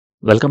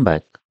Welcome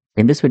back.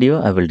 In this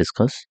video, I will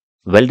discuss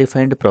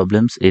well-defined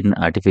problems in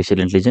artificial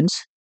intelligence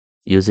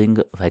using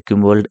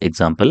vacuum world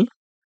example.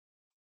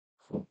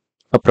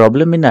 A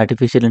problem in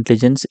artificial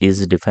intelligence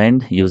is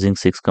defined using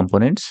six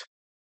components.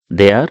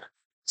 They are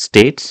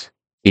states,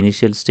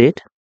 initial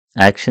state,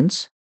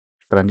 actions,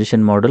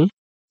 transition model,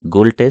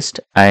 goal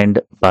test,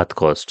 and path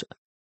cost.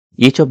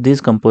 Each of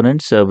these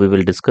components we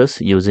will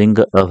discuss using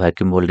a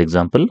vacuum world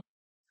example.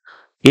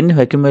 In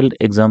vacuum world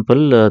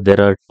example, there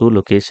are two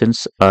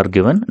locations are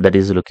given, that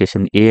is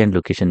location A and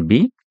location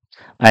B,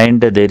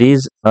 and there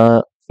is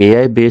a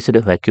AI based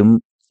vacuum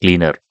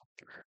cleaner.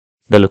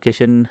 The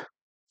location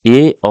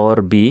A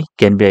or B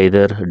can be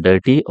either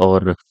dirty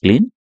or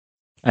clean,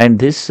 and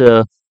this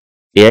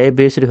AI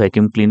based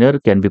vacuum cleaner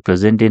can be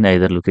present in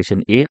either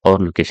location A or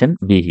location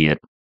B here.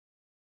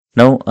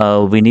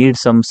 Now we need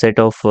some set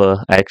of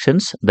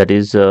actions, that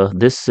is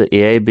this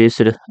AI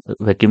based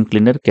vacuum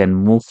cleaner can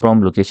move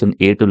from location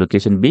A to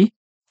location B,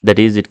 that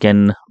is it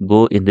can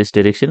go in this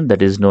direction,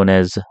 that is known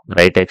as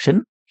right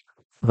action.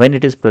 When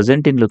it is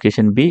present in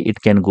location B, it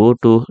can go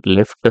to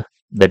left,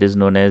 that is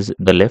known as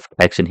the left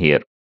action here.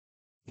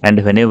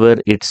 And whenever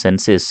it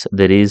senses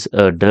there is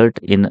a dirt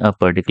in a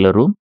particular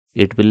room,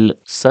 it will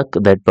suck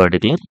that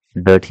particular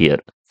dirt here.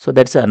 So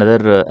that's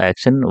another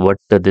action what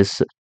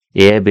this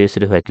AI based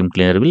vacuum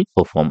cleaner will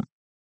perform.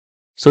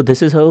 So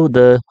this is how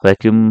the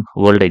vacuum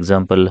world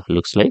example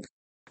looks like.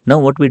 Now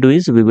what we do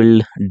is we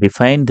will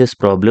define this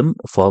problem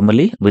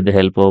formally with the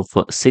help of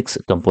six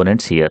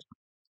components here.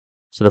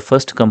 So the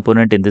first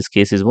component in this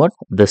case is what?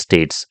 The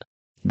states.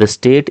 The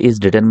state is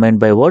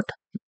determined by what?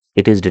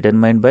 It is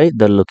determined by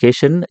the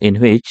location in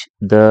which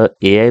the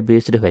AI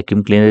based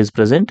vacuum cleaner is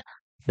present.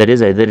 That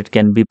is, either it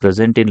can be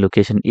present in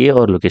location A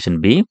or location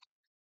B.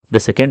 The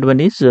second one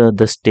is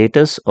the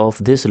status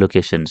of these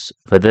locations,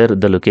 whether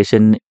the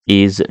location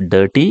is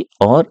dirty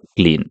or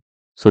clean.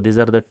 So these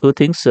are the two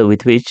things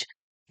with which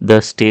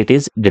the state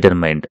is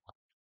determined.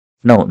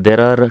 Now there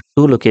are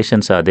two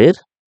locations are there,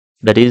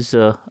 that is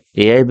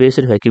AI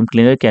based vacuum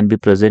cleaner can be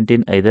present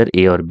in either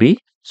A or B.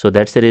 So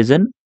that's the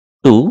reason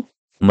 2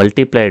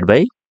 multiplied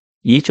by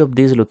each of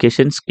these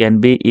locations can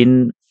be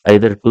in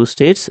either two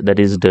states, that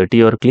is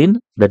dirty or clean,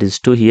 that is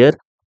 2 here,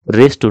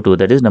 raised to 2,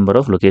 that is number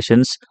of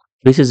locations,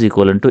 which is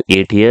equivalent to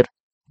 8 here.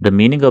 The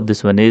meaning of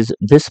this one is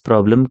this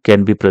problem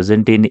can be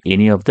present in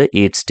any of the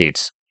 8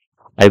 states.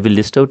 I will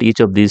list out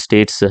each of these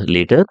states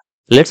later.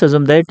 Let's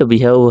assume that we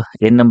have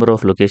n number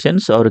of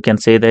locations, or you can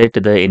say that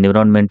the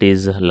environment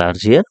is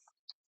large here.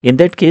 In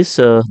that case,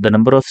 the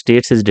number of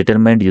states is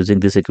determined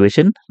using this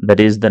equation. That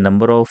is the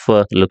number of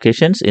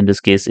locations. In this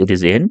case, it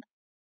is n.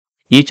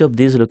 Each of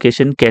these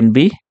location can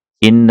be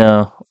in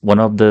one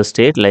of the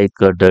state like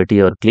dirty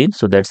or clean.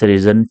 So that's the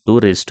reason 2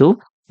 raised to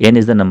n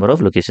is the number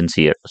of locations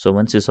here. So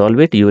once you solve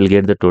it, you will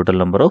get the total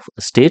number of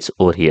states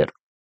over here.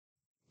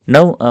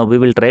 Now we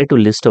will try to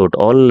list out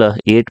all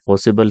 8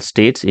 possible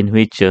states in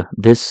which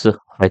this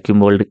vacuum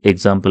mold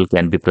example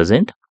can be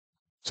present.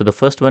 So the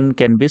first one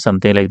can be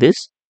something like this.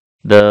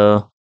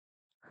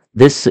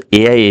 This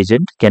AI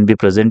agent can be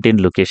present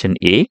in location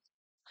A,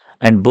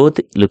 and both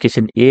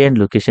location A and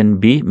location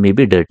B may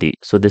be dirty.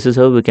 So this is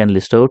how we can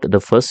list out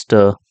the first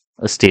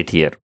state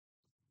here.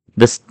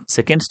 The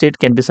second state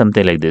can be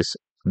something like this.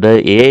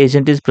 The AI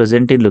agent is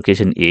present in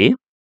location A.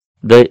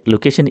 The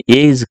location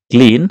A is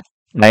clean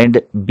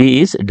and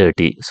B is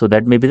dirty. So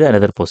that may be the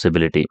another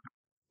possibility.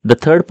 The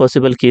third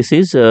possible case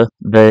is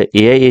the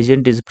AI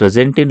agent is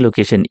present in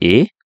location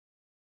A.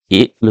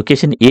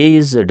 Location A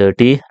is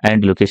dirty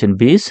and location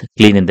B is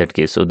clean in that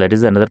case. So that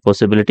is another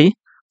possibility.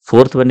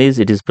 Fourth one is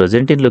it is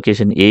present in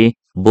location A,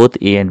 both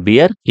A and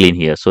B are clean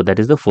here. So that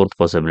is the fourth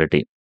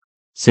possibility.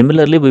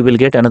 Similarly, we will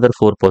get another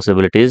four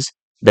possibilities.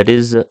 That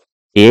is AI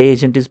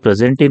agent is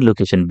present in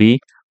location B,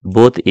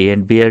 both A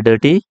and B are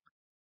dirty.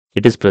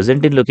 It is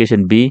present in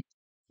location B,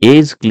 A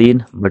is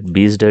clean but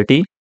B is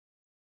dirty.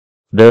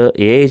 The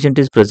AI agent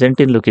is present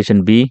in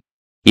location B,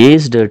 A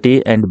is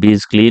dirty and B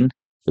is clean.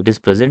 It is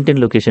present in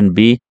location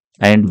B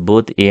and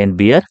both A and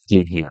B are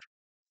clean here.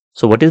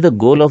 So what is the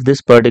goal of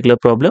this particular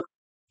problem?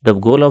 The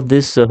goal of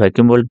this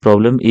vacuum world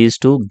problem is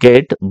to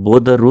get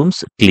both the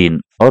rooms clean,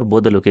 or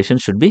both the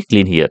locations should be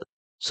clean here.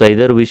 So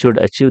either we should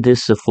achieve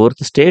this fourth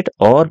state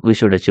or we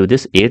should achieve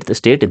this eighth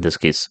state in this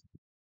case.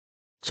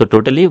 So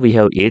totally we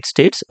have 8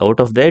 states. Out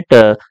of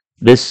that,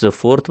 this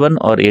fourth one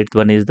or eighth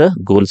one is the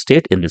goal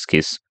state in this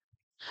case.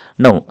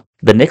 Now,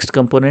 the next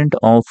component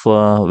of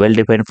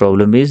well-defined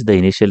problem is the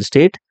initial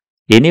state.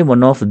 Any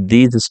one of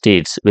these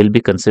states will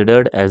be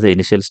considered as the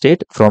initial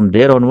state. From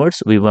there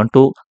onwards, we want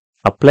to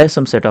apply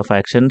some set of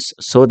actions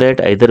so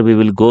that either we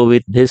will go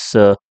with this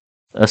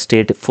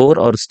state 4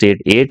 or state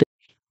 8.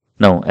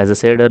 Now, as I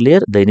said earlier,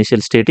 the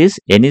initial state is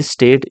any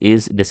state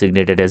is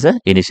designated as a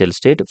initial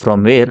state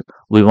from where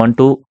we want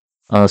to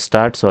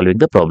start solving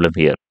the problem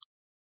here.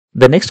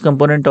 The next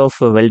component of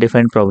a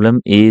well-defined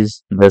problem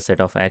is the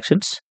set of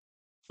actions.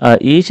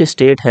 Each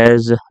state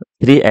has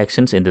 3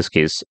 actions in this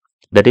case.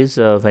 That is,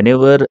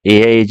 whenever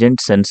AI agent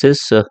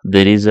senses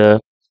there is a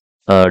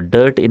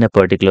dirt in a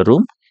particular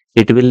room,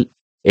 it will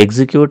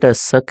execute a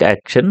suck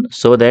action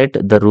so that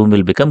the room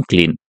will become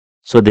clean.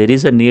 So there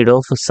is a need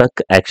of suck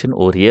action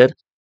over here.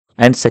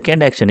 And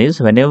second action is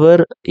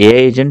whenever AI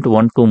agent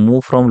want to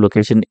move from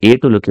location A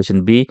to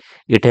location B,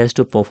 it has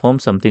to perform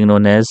something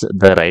known as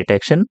the right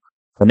action.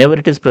 Whenever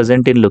it is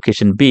present in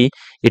location B,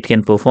 it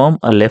can perform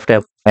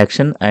a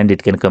action and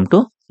it can come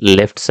to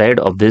left side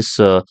of this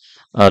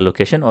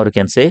location, or you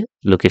can say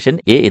location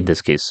A in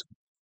this case.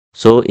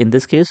 So in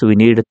this case, we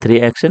need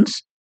three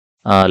actions,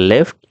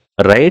 left,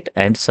 right,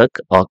 and suck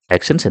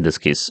actions in this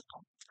case.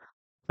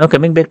 Now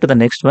coming back to the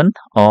next one,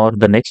 or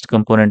the next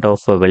component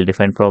of a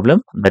well-defined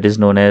problem, that is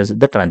known as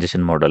the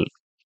transition model.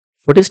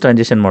 What is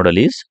transition model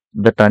is?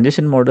 The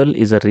transition model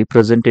is a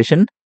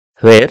representation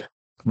where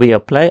we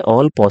apply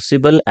all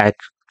possible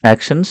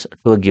actions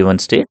to a given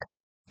state,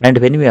 and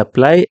when we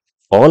apply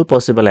all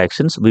possible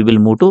actions, we will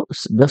move to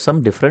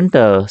some different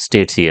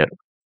states here.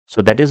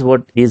 So that is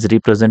what is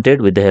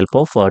represented with the help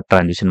of a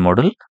transition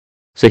model.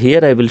 So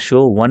here I will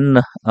show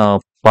one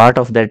part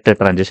of that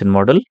transition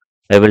model.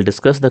 I will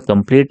discuss the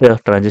complete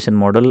transition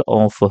model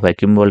of a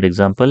vacuum world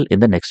example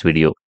in the next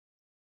video.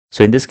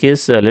 So in this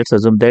case, let's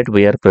assume that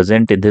we are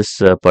present in this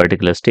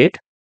particular state.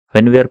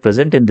 When we are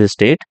present in this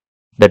state,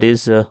 that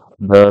is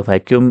the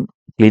vacuum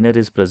cleaner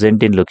is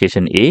present in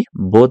location A.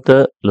 Both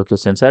the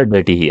locations are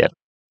dirty here.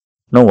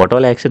 Now what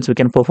all actions we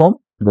can perform?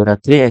 There are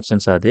three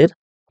actions are there: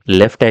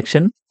 left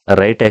action,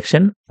 right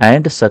action,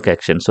 and suck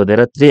action. So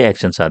there are three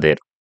actions are there.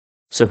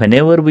 So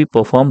whenever we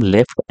perform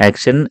left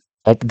action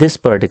at this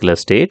particular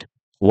state,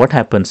 what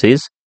happens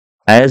is,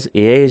 as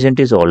AI agent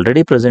is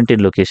already present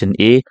in location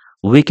A,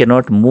 we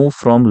cannot move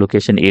from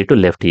location A to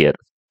left here.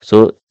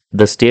 So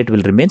the state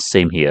will remain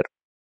same here.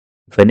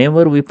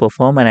 Whenever we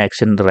perform an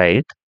action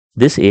right,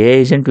 this AI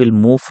agent will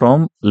move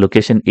from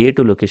location A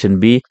to location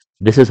B.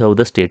 This is how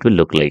the state will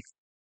look like.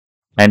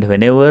 And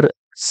whenever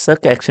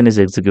suck action is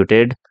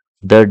executed,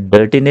 the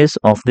dirtiness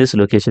of this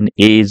location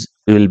A is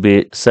will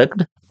be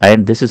sucked,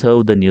 and this is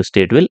how the new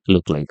state will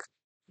look like.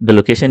 The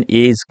location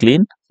A is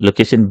clean,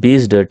 location B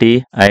is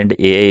dirty, and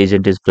AI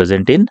agent is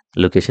present in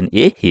location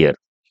A here.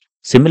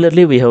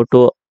 Similarly, we have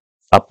to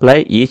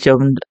apply each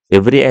and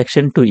every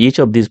action to each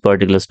of these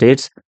particular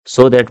states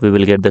so that we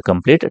will get the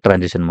complete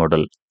transition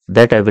model.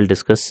 That I will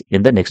discuss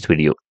in the next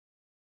video.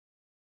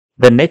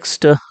 The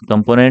next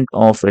component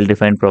of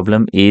well-defined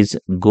problem is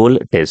goal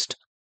test.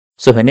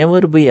 So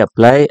whenever we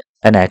apply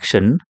an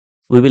action,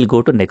 we will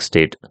go to next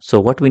state. So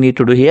what we need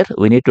to do here,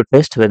 we need to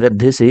test whether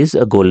this is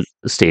a goal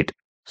state.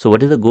 So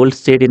what is the goal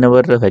state in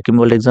our vacuum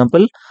world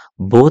example?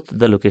 Both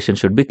the locations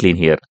should be clean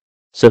here.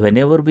 So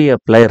whenever we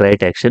apply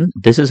right action,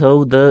 this is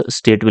how the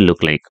state will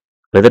look like.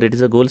 Whether it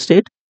is a goal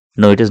state?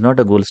 No, it is not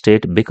a goal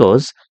state,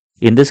 because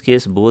in this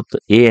case both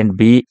A and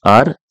B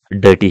are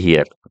dirty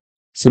here.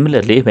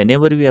 Similarly,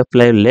 whenever we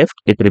apply left,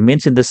 it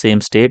remains in the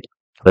same state.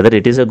 Whether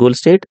it is a goal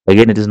state,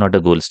 again it is not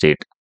a goal state.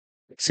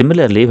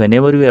 Similarly,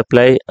 whenever we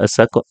apply a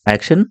suck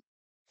action,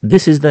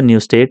 this is the new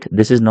state.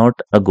 This is not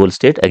a goal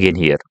state again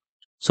here.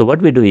 So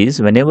what we do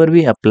is, whenever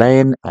we apply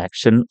an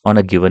action on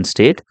a given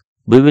state,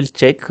 we will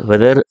check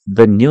whether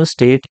the new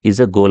state is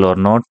a goal or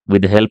not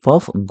with the help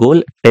of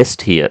goal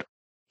test here.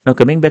 Now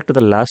coming back to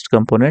the last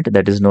component,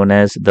 that is known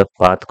as the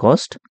path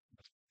cost.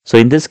 So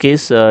in this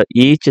case,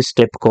 each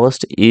step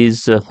cost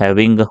is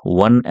having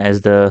 1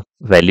 as the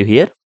value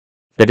here.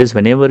 That is,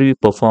 whenever we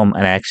perform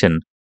an action,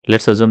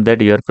 let's assume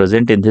that you are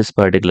present in this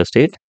particular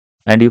state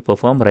and you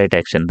perform right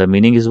action. The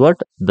meaning is what?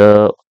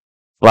 The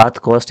path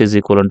cost is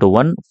equivalent to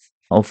 1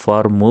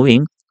 for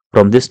moving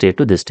from this state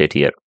to this state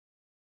here.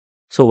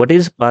 So what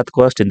is path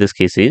cost in this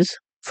case is,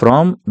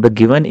 from the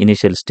given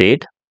initial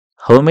state,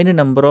 how many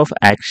number of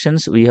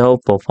actions we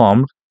have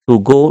performed to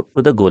go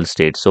to the goal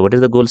state. So what is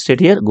the goal state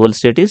here? Goal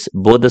state is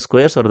both the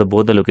squares or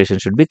both the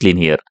locations should be clean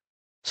here.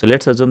 So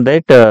let's assume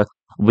that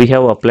we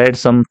have applied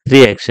some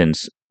three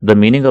actions. The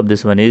meaning of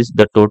this one is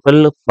the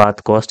total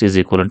path cost is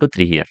equivalent to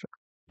 3 here.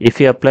 If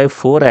you apply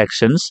 4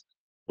 actions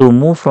to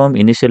move from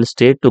initial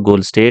state to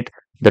goal state,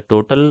 the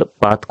total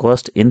path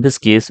cost in this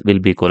case will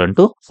be equivalent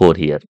to 4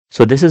 here.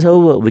 So this is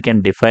how we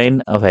can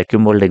define a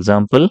vacuum world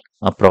example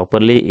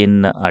properly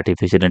in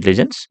artificial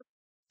intelligence.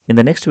 In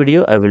the next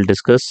video, I will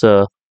discuss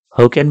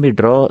how can we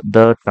draw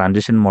the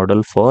transition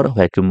model for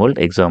vacuum world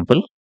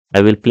example.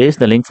 I will place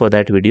the link for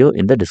that video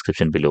in the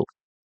description below.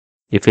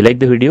 If you like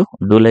the video,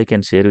 do like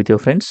and share with your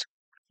friends.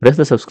 Press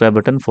the subscribe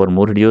button for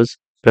more videos.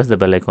 Press the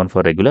bell icon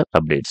for regular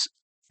updates.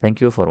 Thank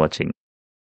you for watching.